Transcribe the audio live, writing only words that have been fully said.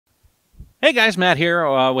Hey guys, Matt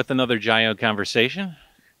here with another JaYoe conversation.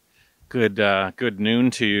 Good noon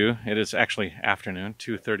to you. It is actually afternoon,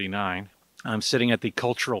 2:39. I'm sitting at the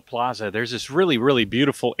Cultural Plaza. There's this really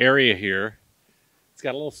beautiful area here. It's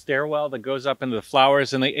got a little stairwell that goes up into the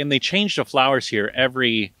flowers, and they change the flowers here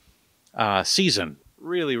every season.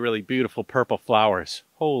 Really beautiful purple flowers.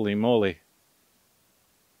 Holy moly.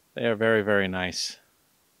 They are very nice.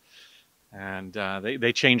 And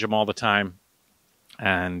they change them all the time.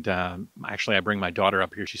 And actually, I bring my daughter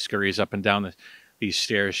up here. She scurries up and down these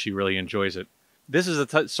stairs. She really enjoys it. This is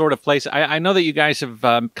the sort of place. I know that you guys have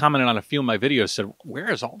commented on a few of my videos, said, where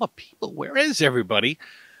is all the people? Where is everybody?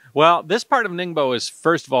 Well, this part of Ningbo is,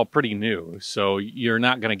 first of all, pretty new. So you're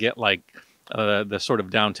not going to get like the sort of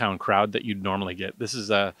downtown crowd that you'd normally get. This is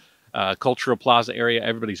a Cultural Plaza area.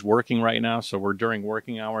 Everybody's working right now, so we're during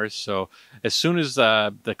working hours. So as soon as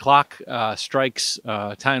the clock strikes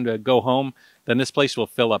time to go home, then this place will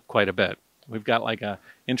fill up quite a bit. We've got like a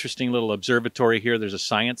interesting little observatory here. There's a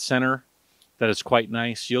science center that is quite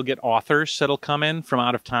nice. You'll get authors that'll come in from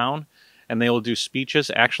out of town, and they will do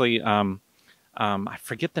speeches. Actually, I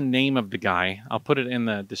forget the name of the guy. I'll put it in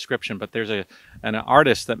the description, but there's an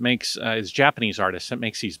artist that makes, is a Japanese artist that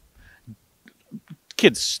makes these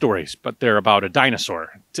kids' stories, but they're about a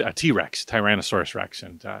dinosaur, a T-Rex, Tyrannosaurus Rex,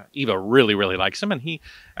 and Eva really likes him, and he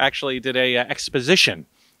actually did a exposition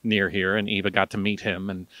near here, and Eva got to meet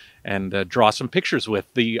him and draw some pictures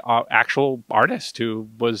with the actual artist, who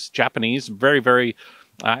was Japanese. Very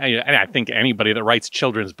and I think anybody that writes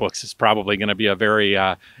children's books is probably going to be a very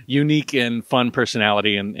unique and fun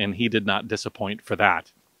personality, and he did not disappoint for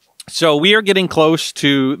that. So we are getting close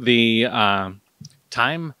to the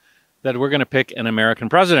time that we're going to pick an American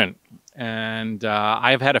president, and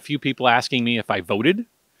I've had a few people asking me if I voted.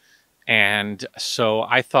 And so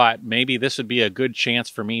I thought maybe this would be a good chance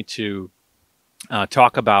for me to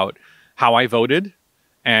talk about how I voted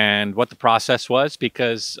and what the process was,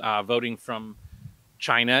 because voting from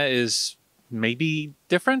China is maybe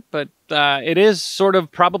different, but it is sort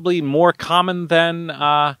of probably more common than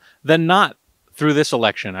not through this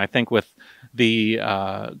election. I think with the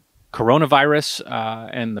coronavirus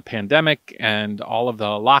and the pandemic and all of the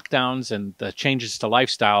lockdowns and the changes to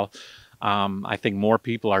lifestyle, I think more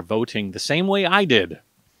people are voting the same way I did.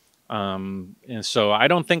 And so I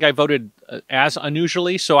don't think I voted as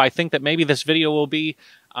unusually. So I think that maybe this video will be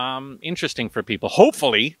interesting for people.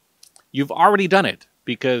 Hopefully you've already done it,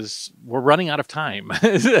 because we're running out of time.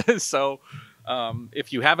 So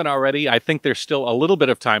if you haven't already, I think there's still a little bit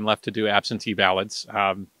of time left to do absentee ballots.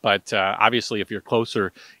 But obviously if you're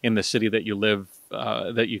closer in the city that you live,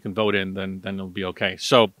 that you can vote in, then it'll be okay.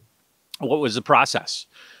 So what was the process?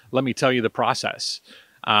 Let me tell you the process.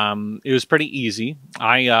 It was pretty easy.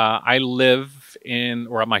 I live in,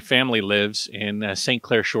 or my family lives in St.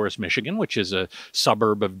 Clair Shores, Michigan, which is a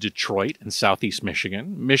suburb of Detroit in southeast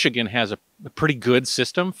Michigan. Michigan has a pretty good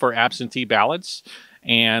system for absentee ballots.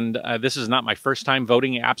 And this is not my first time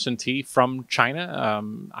voting absentee from China.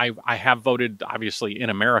 I have voted, obviously, in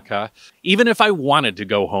America. Even if I wanted to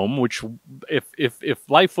go home, which if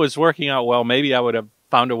life was working out well, maybe I would have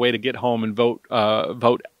found a way to get home and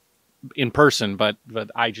vote in person, but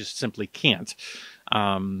I just simply can't.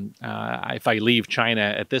 If I leave China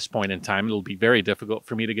at this point in time, it'll be very difficult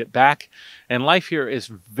for me to get back. And life here is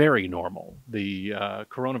very normal. The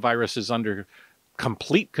coronavirus is under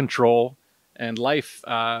complete control, and life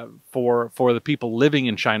for the people living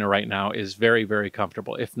in China right now is very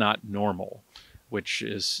comfortable, if not normal, which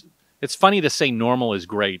is... It's funny to say normal is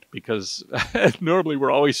great, because normally we're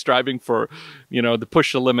always striving for, to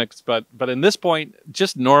push the limits. But in this point,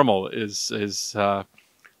 just normal is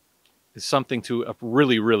something to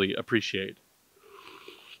really appreciate.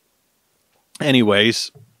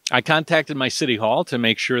 Anyways, I contacted my city hall to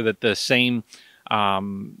make sure that the same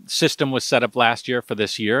system was set up last year for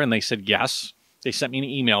this year, and they said yes. They sent me an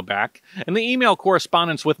email back, and the email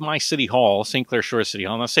correspondence with my city hall, St. Clair Shores City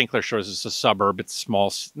Hall. Now, St. Clair Shores is a suburb. It's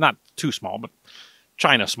small, not too small, but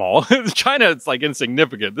China small. China, it's like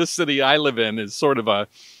insignificant. This city I live in is sort of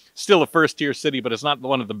still a first-tier city, but it's not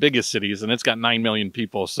one of the biggest cities, and it's got 9 million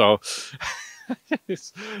people. So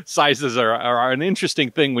sizes are an interesting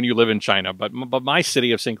thing when you live in China. But my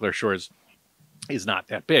city of St. Clair Shores is not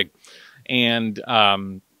that big, and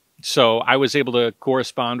so I was able to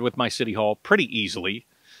correspond with my city hall pretty easily,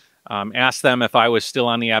 asked them if I was still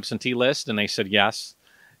on the absentee list, and they said yes.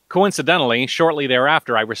 Coincidentally, shortly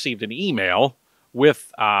thereafter, I received an email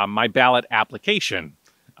with my ballot application,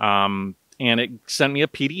 and it sent me a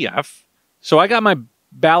PDF. So I got my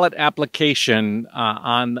ballot application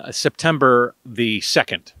on September the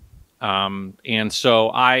 2nd. And so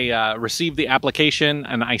I received the application,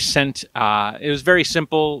 and I sent, it was very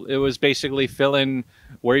simple. It was basically fill in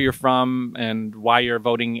where you're from and why you're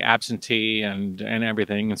voting absentee and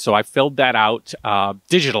everything. And so I filled that out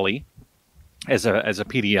digitally as a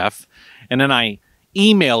PDF, and then I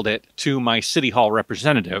emailed it to my City Hall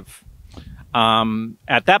representative.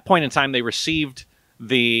 At that point in time, they received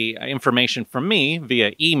the information from me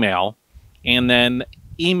via email, and then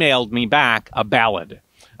emailed me back a ballot.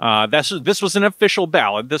 This was an official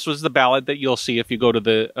ballot. This was the ballot that you'll see if you go to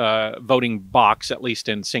the voting box, at least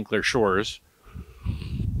in St. Clair Shores.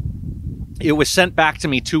 It was sent back to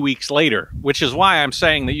me 2 weeks later, which is why I'm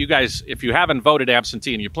saying that you guys, if you haven't voted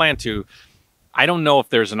absentee and you plan to, I don't know if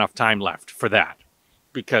there's enough time left for that.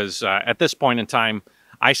 Because at this point in time,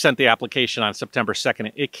 I sent the application on September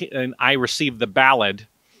 2nd, and I received the ballot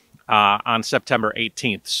on September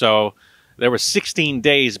 18th. So there was 16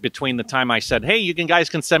 days between the time I said, hey, you guys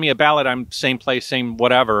can send me a ballot. I'm same place, same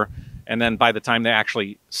whatever. And then by the time they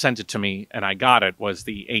actually sent it to me and I got it was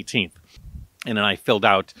the 18th. And then I filled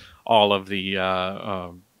out all of the,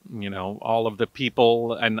 you know, all of the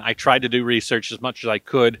people. And I tried to do research as much as I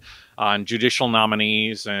could on judicial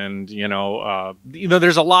nominees. And, you know,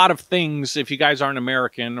 there's a lot of things. If you guys aren't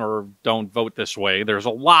American or don't vote this way, there's a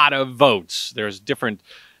lot of votes. There's different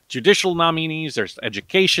judicial nominees, there's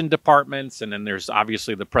education departments, and then there's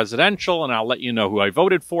obviously the presidential, and I'll let you know who I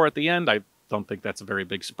voted for at the end. I don't think that's a very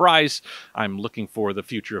big surprise. I'm looking for the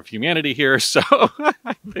future of humanity here, so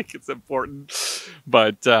I think it's important.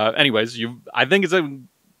 But anyways, I think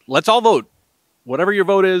let's all vote. Whatever your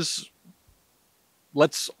vote is,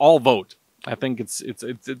 let's all vote. I think it's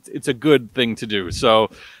a good thing to do.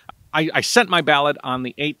 So I sent my ballot on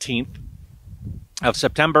the 18th of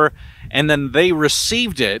September, and then they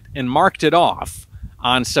received it and marked it off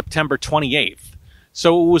on September 28th.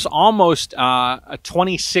 So it was almost a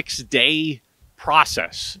 26-day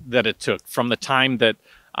process that it took from the time that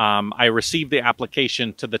I received the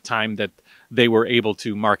application to the time that they were able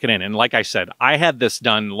to mark it in. And like I said, I had this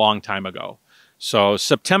done a long time ago. So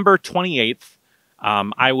September 28th,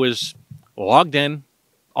 I was logged in,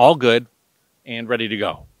 all good, and ready to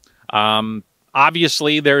go.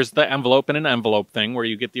 Obviously, there's the envelope and an envelope thing where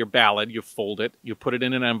you get your ballot, you fold it, you put it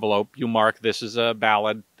in an envelope, you mark this is a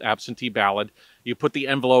ballot, absentee ballot. You put the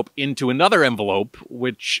envelope into another envelope,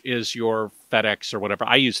 which is your FedEx or whatever.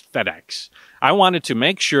 I used FedEx. I wanted to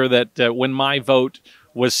make sure that when my vote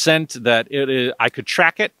was sent, that I could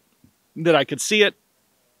track it, that I could see it,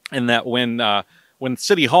 and that when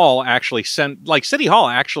City Hall actually sent, like City Hall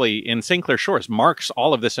actually in St. Clair Shores marks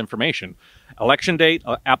all of this information. Election date,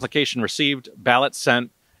 application received, ballot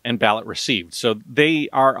sent, and ballot received. So they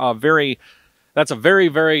are that's a very,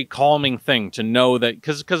 very calming thing to know that,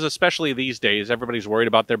 because especially these days, everybody's worried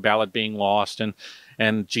about their ballot being lost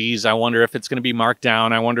and geez, I wonder if it's going to be marked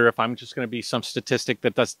down. I wonder if I'm just going to be some statistic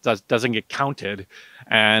that doesn't get counted.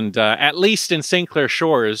 And at least in St. Clair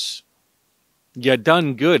Shores, you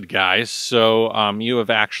done good, guys. So you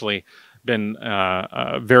have actually been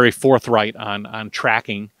very forthright on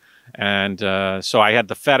tracking. And so I had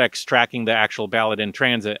the FedEx tracking the actual ballot in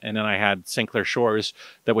transit, and then I had St. Clair Shores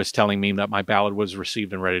that was telling me that my ballot was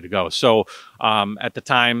received and ready to go. So at the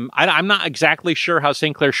time, I'm not exactly sure how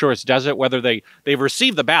St. Clair Shores does it, whether they've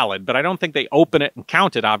received the ballot, but I don't think they open it and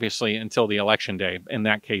count it, obviously, until the election day. In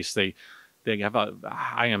that case, they have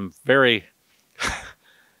I am very...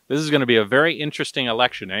 This is going to be a very interesting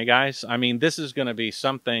election, eh, guys? I mean, this is going to be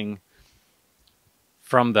something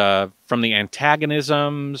from the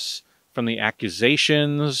antagonisms, from the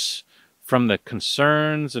accusations, from the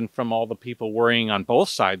concerns, and from all the people worrying on both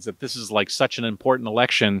sides that this is like such an important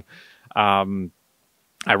election. I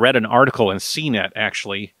read an article in CNET,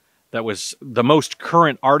 actually, that was the most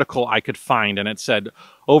current article I could find, and it said,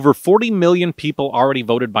 over 40 million people already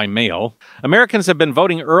voted by mail. Americans have been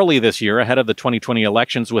voting early this year ahead of the 2020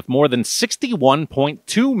 elections with more than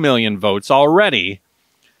 61.2 million votes already,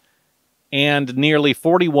 and nearly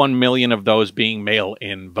 41 million of those being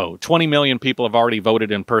mail-in vote. 20 million people have already voted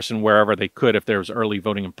in person wherever they could if there was early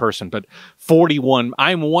voting in person, but 41,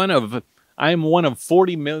 I'm one of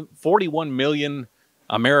 41 million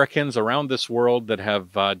Americans around this world that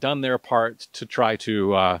have done their part to try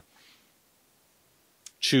to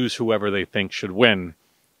choose whoever they think should win.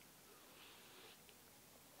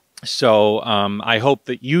 So I hope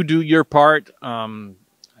that you do your part,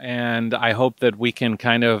 and I hope that we can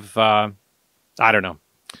kind of, I don't know.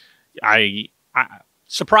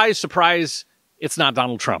 Surprise, surprise, it's not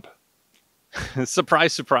Donald Trump.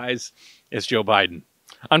 Surprise, surprise, it's Joe Biden.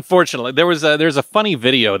 Unfortunately, there's a funny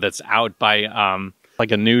video that's out by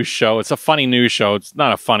like a news show. It's a funny news show. It's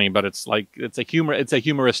not a funny, but it's a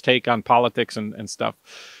humorous take on politics and stuff.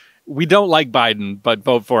 We don't like Biden, but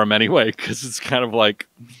vote for him anyway, because it's kind of like,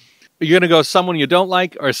 you're going to go someone you don't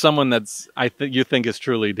like or someone that's you think is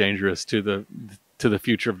truly dangerous to the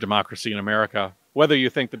future of democracy in America. Whether you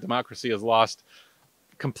think that democracy is lost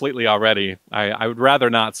completely already, I would rather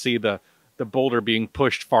not see the boulder being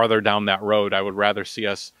pushed farther down that road. I would rather see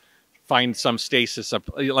us find some stasis up.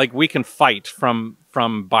 Like, we can fight from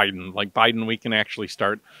Biden. Like Biden, we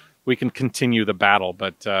can continue the battle,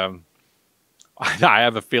 but I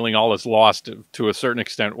have a feeling all is lost to a certain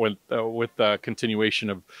extent with the continuation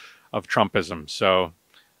of Trumpism. So,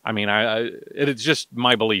 I mean, it's just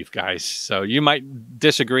my belief, guys. So you might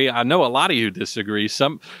disagree. I know a lot of you disagree.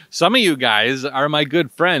 Some of you guys are my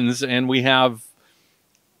good friends, and we have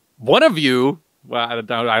one of you. Well,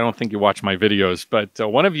 I don't think you watch my videos, but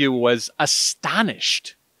one of you was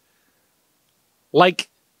astonished. Like,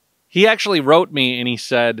 he actually wrote me and he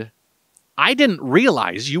said, I didn't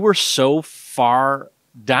realize you were so far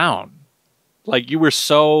down. Like, you were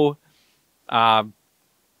so brainwashed.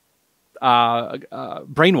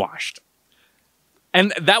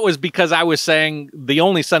 And that was because I was saying the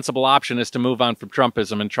only sensible option is to move on from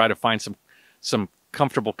Trumpism and try to find some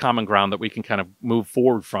comfortable common ground that we can kind of move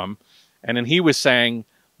forward from. And then he was saying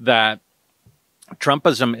that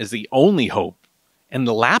Trumpism is the only hope in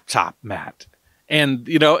the laptop, Matt. And,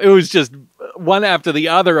 you know, it was just one after the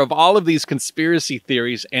other of all of these conspiracy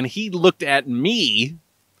theories. And he looked at me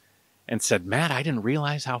and said, Matt, I didn't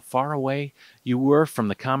realize how far away you were from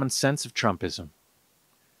the common sense of Trumpism.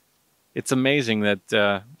 It's amazing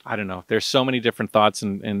that, I don't know, there's so many different thoughts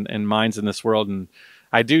and minds in this world. And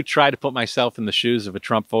I do try to put myself in the shoes of a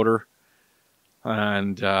Trump voter.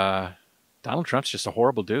 And Donald Trump's just a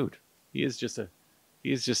horrible dude. He has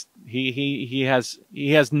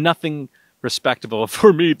nothing respectable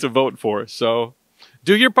for me to vote for. So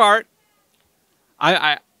do your part.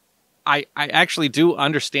 I actually do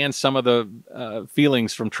understand some of the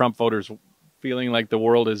feelings from Trump voters, feeling like the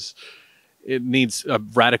world it needs a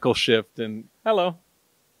radical shift. And hello.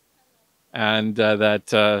 And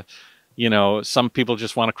that, you know, some people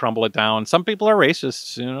just want to crumble it down. Some people are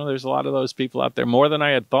racists. You know, there's a lot of those people out there, more than I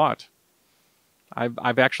had thought.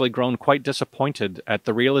 I've actually grown quite disappointed at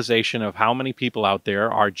the realization of how many people out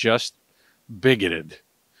there are just bigoted.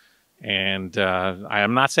 And I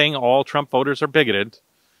am not saying all Trump voters are bigoted,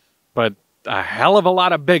 but a hell of a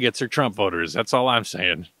lot of bigots are Trump voters. That's all I'm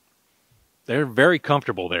saying. They're very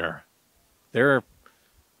comfortable there. They're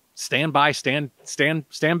stand by, stand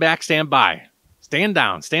back, stand by. Stand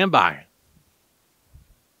down, stand by.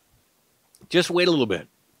 Just wait a little bit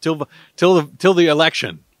till the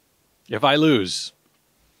election. If I lose.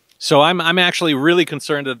 So I'm actually really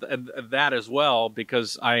concerned at that as well,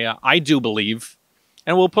 because I do believe,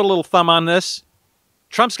 and we'll put a little thumb on this,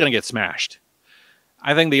 Trump's going to get smashed.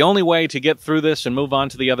 I think the only way to get through this and move on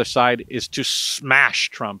to the other side is to smash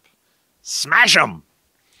Trump. Smash him!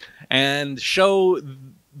 And show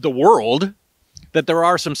the world that there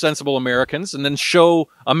are some sensible Americans, and then show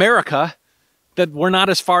America that we're not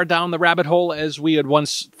as far down the rabbit hole as we had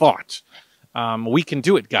once thought. We can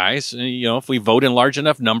do it, guys. You know, if we vote in large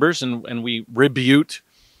enough numbers and we rebuke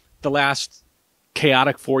the last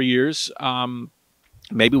chaotic 4 years,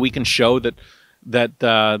 maybe we can show that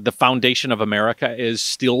the foundation of America is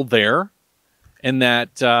still there, and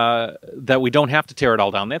that we don't have to tear it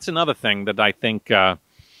all down. That's another thing that I think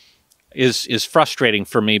is frustrating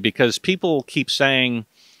for me, because people keep saying,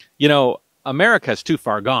 you know, America's too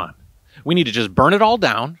far gone. We need to just burn it all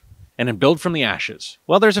down and then build from the ashes.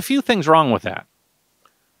 Well, there's a few things wrong with that.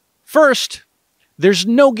 First, there's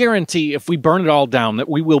no guarantee if we burn it all down that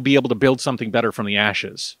we will be able to build something better from the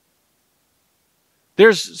ashes.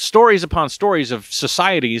 There's stories upon stories of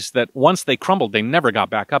societies that once they crumbled, they never got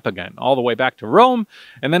back up again, all the way back to Rome.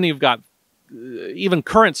 And then you've got even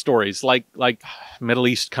current stories like Middle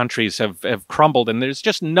East countries have crumbled, and there's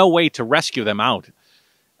just no way to rescue them out.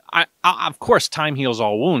 Of course, time heals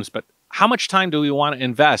all wounds, but how much time do we want to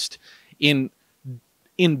invest in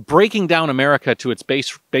breaking down America to its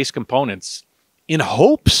base components in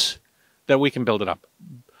hopes that we can build it up?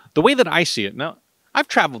 The way that I see it, now, I've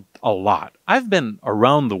traveled a lot. I've been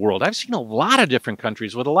around the world. I've seen a lot of different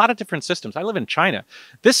countries with a lot of different systems. I live in China.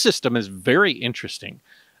 This system is very interesting.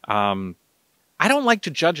 I don't like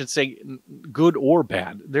to judge and say good or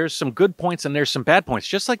bad. There's some good points and there's some bad points,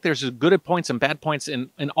 just like there's good points and bad points in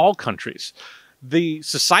all countries. The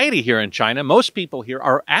society here in China, most people here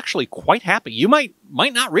are actually quite happy. You might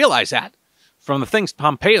not realize that from the things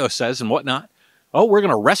Pompeo says and whatnot. Oh, we're going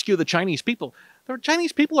to rescue the Chinese people. The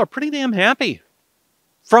Chinese people are pretty damn happy.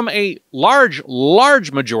 from a large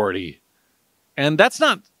majority. And that's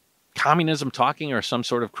not communism talking or some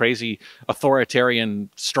sort of crazy authoritarian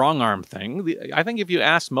strong-arm thing. I think if you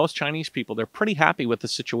ask most Chinese people, they're pretty happy with the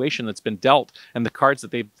situation that's been dealt and the cards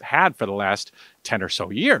that they've had for the last 10 or so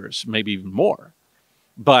years, maybe even more.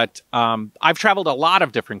 But I've traveled a lot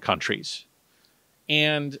of different countries,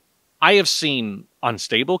 and I have seen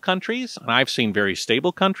unstable countries, and I've seen very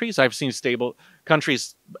stable countries. I've seen stable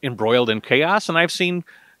countries embroiled in chaos, and I've seen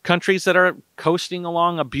countries that are coasting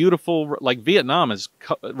along a beautiful, like Vietnam is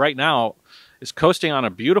right now is coasting on a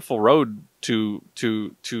beautiful road to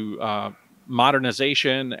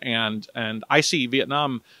modernization, and I see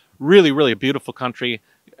Vietnam really a beautiful country,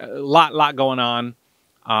 a lot going on,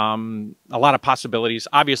 a lot of possibilities.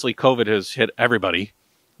 Obviously, COVID has hit everybody,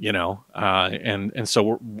 you know, and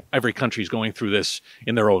so every country's going through this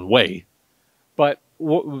in their own way. But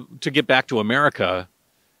to get back to America,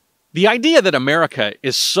 the idea that America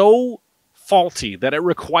is so faulty that it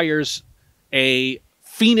requires a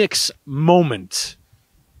phoenix moment,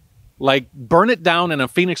 like burn it down and a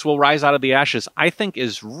phoenix will rise out of the ashes, I think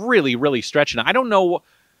is really stretching. I don't know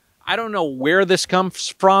where this comes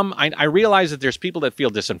from. I realize that there's people that feel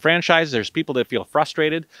disenfranchised. There's people that feel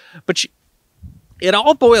frustrated. But it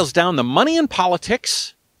all boils down to money in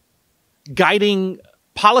politics, guiding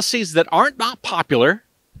policies that aren't not popular,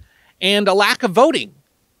 and a lack of voting,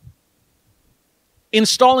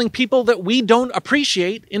 installing people that we don't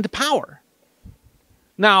appreciate into power.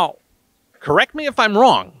 Now, correct me if I'm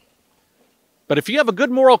wrong, but if you have a good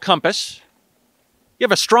moral compass, you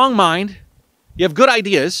have a strong mind, you have good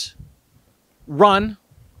ideas, run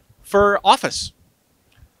for office.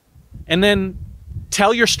 And then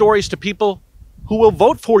tell your stories to people who will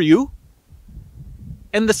vote for you,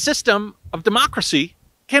 and the system of democracy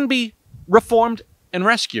can be reformed and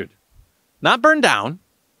rescued. Not burned down,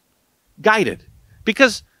 guided.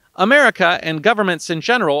 Because America and governments in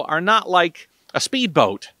general are not like a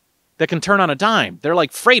speedboat that can turn on a dime. They're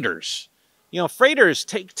like freighters. You know, freighters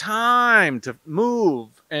take time to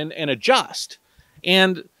move and adjust.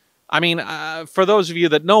 And, I mean, for those of you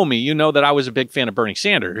that know me, you know that I was a big fan of Bernie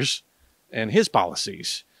Sanders and his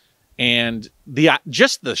policies. And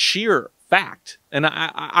just the sheer fact, and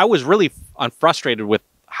I was really frustrated with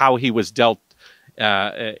how he was dealt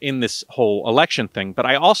in this whole election thing. But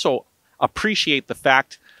I also appreciate the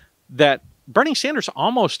fact that Bernie Sanders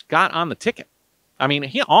almost got on the ticket. I mean,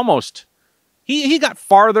 he got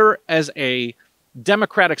farther as a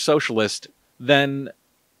democratic socialist than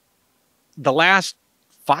the last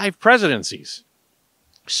 5 presidencies.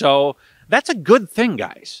 So that's a good thing,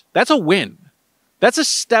 guys. That's a win. That's a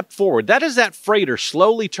step forward. That is that freighter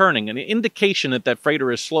slowly turning, an indication that that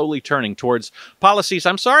freighter is slowly turning towards policies.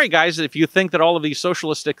 I'm sorry, guys, if you think that all of these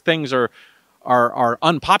socialistic things are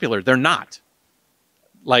unpopular. They're not.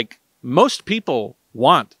 Like, most people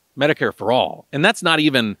want Medicare for all, and that's not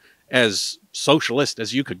even as socialist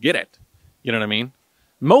as you could get it. You know what I mean?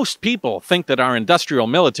 Most people think that our industrial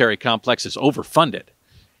military complex is overfunded,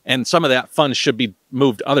 and some of that funds should be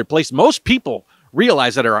moved to other places. Most people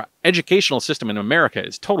realize that our educational system in America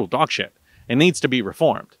is total dog shit and needs to be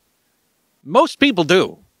reformed. Most people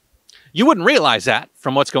do. You wouldn't realize that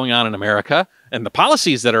from what's going on in America and the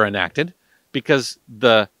policies that are enacted, because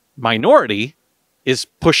the minority is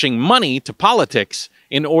pushing money to politics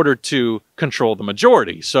in order to control the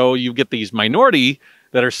majority. So you get these minority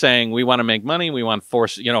that are saying, we want to make money, we want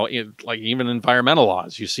force, you know, like even environmental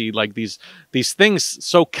laws. You see like these things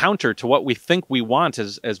so counter to what we think we want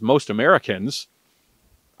as most Americans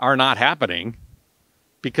are not happening,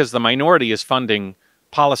 because the minority is funding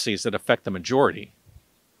policies that affect the majority,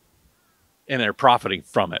 and they're profiting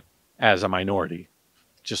from it as a minority.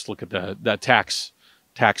 Just look at the tax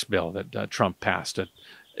bill that Trump passed.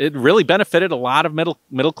 It really benefited a lot of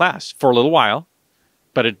middle class for a little while,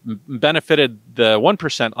 but it benefited the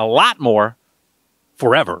 1% a lot more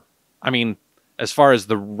forever. I mean, as far as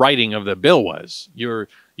the writing of the bill was, your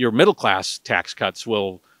middle class tax cuts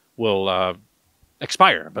will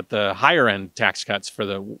expire, but the higher end tax cuts for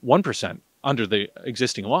the 1% under the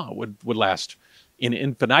existing law would last in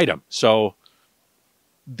infinitum. So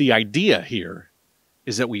the idea here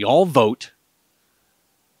is that we all vote,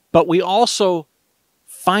 but we also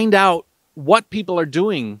find out what people are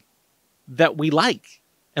doing that we like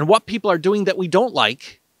and what people are doing that we don't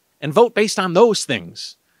like, and vote based on those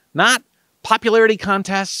things. Not popularity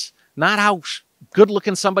contests, not how good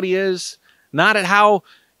looking somebody is, not at how,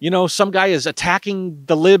 you know, some guy is attacking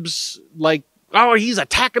the libs, like, oh, he's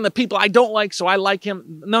attacking the people I don't like, so I like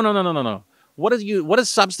him. No. What is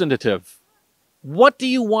substantive? What do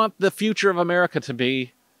you want the future of America to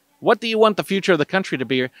be? What do you want the future of the country to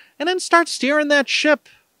be? And then start steering that ship.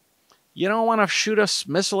 You don't want to shoot a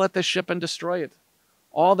missile at the ship and destroy it.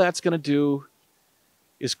 All that's going to do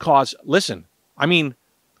is cause, listen, I mean,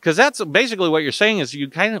 because that's basically what you're saying is you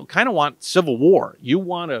kind of want civil war. You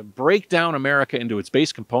want to break down America into its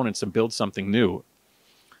base components and build something new.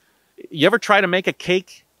 You ever try to make a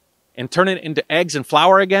cake and turn it into eggs and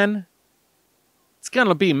flour again? It's going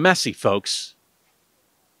to be messy, folks.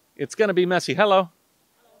 It's going to be messy. Hello.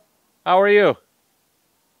 How are you?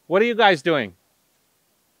 What are you guys doing?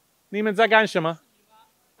 你们在干什么？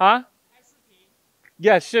啊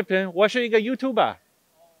 ？Yeah, 视频。我是一个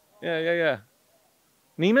YouTuber。Yeah.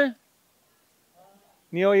 你们？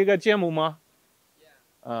你有一个节目吗？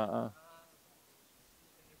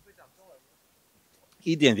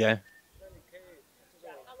一点点。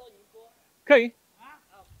可以。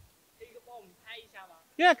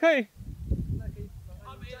Yeah, 可以。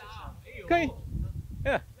可以。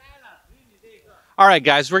Yeah. All right,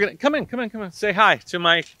 guys, we're gonna come in. Say hi to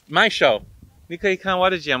my show. 你可以看我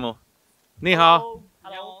的节目。你好。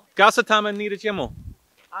Hello. 告诉他们你的节目。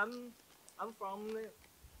I'm from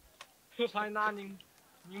China,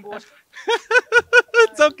 Ningbo.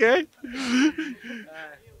 It's okay.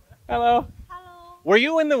 Hello. Hello. Were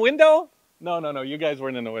you in the window? No. You guys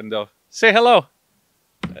weren't in the window. Say hello.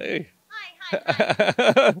 Hey.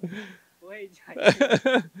 Hi.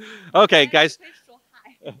 Okay, guys.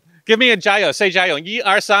 Give me a JaYoe. Say JaYoe.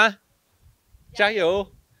 1, 2, 3. JaYoe.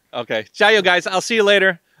 Okay. JaYoe, guys. I'll see you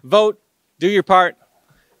later. Vote. Do your part.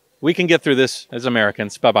 We can get through this as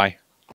Americans. Bye-bye.